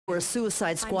for a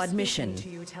Suicide Squad mission.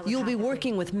 You'll be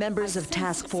working with members of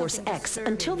Task Force X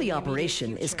until the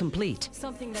operation is complete.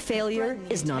 Failure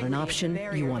is not an option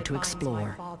you want to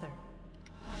explore.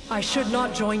 I should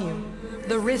not join you.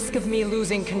 The risk of me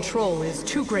losing control is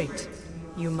too great.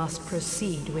 You must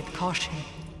proceed with caution.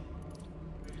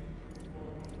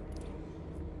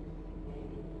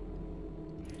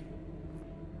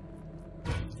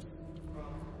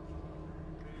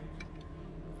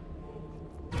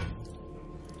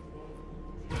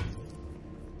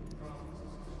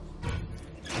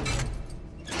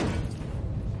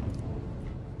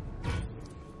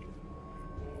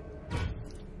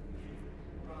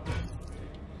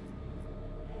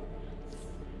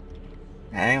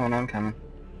 Hang on, I'm coming.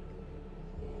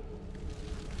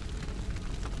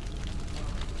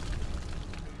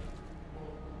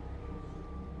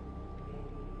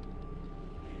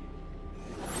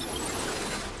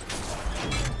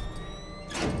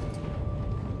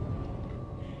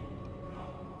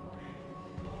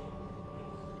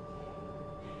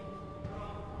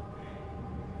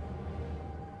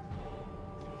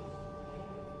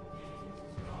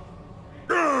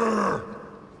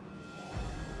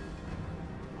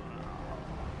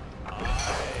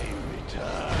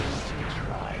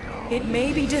 It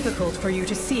may be difficult for you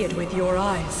to see it with your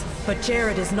eyes, but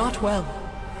Jared is not well.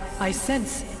 I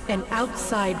sense an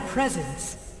outside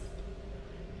presence.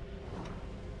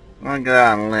 I'm gonna go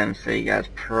out on a limb so you guys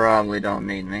probably don't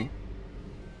need me.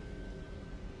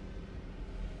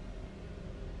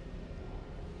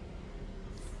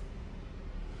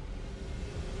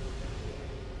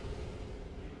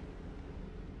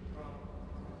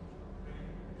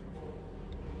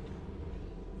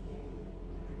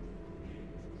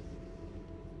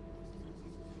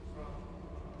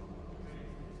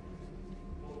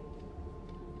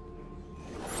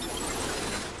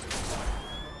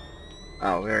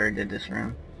 Oh, we already did this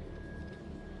room.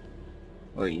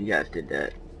 Oh, you guys did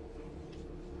that.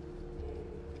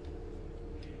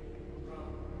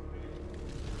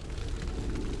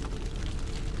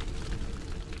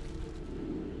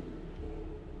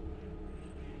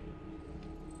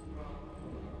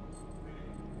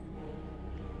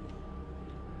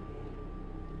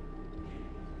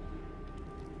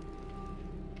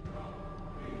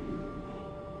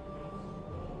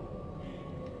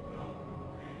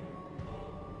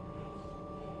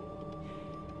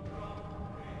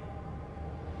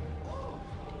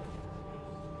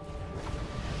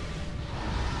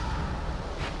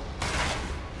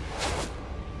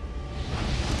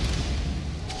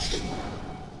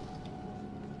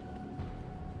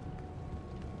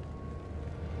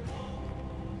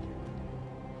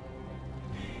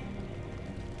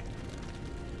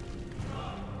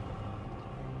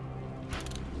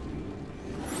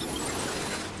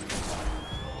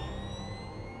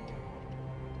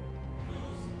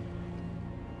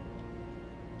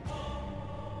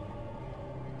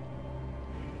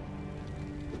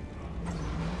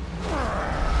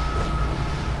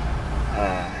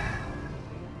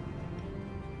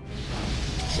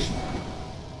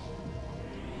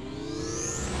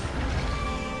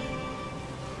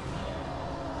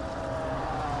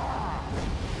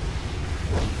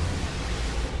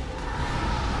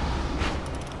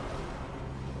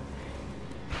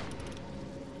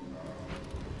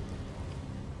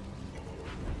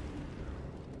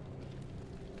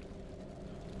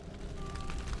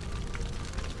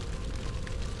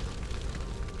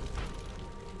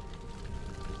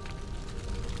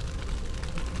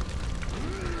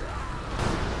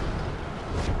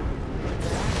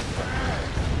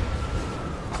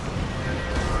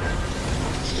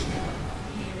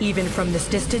 Even from this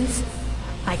distance,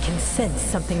 I can sense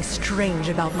something strange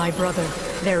about my brother.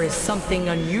 There is something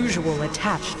unusual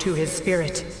attached to his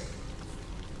spirit.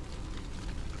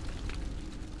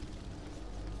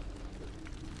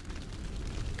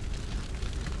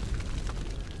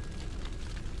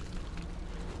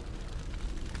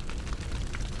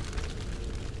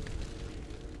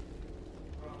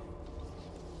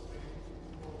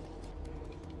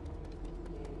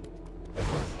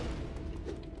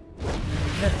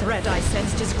 The threat I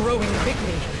sensed is growing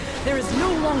quickly. There is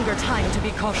no longer time to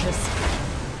be cautious.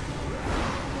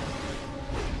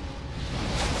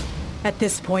 At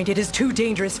this point, it is too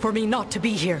dangerous for me not to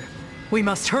be here. We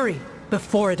must hurry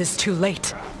before it is too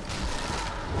late.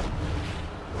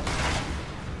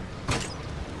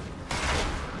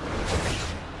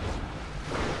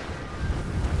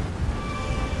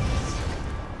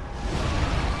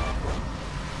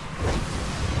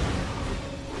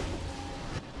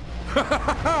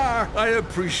 I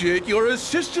appreciate your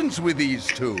assistance with these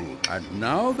two. And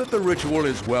now that the ritual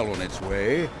is well on its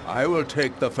way, I will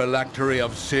take the phylactery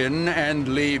of sin and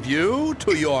leave you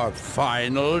to your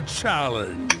final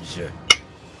challenge.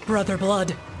 Brother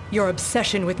Blood, your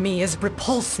obsession with me is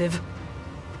repulsive.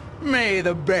 May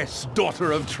the best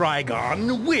daughter of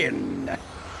Trigon win!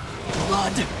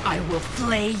 Blood, I will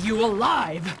flay you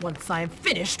alive once I am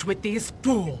finished with these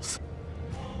fools.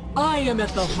 I am at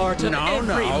the heart of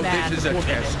every man, this is a woman,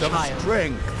 test and of child.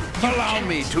 strength. Allow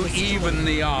me to even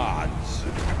the odds.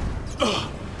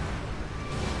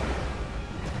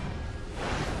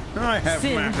 I have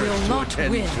Sin matters will to not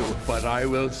attend win. to, but I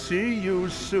will see you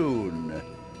soon.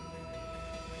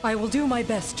 I will do my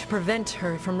best to prevent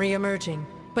her from re-emerging,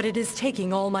 but it is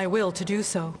taking all my will to do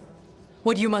so.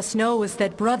 What you must know is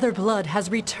that Brother Blood has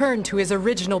returned to his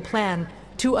original plan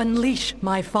to unleash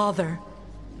my father.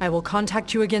 I will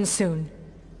contact you again soon.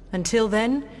 Until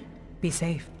then, be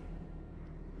safe.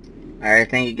 Alright,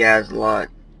 thank you guys a lot.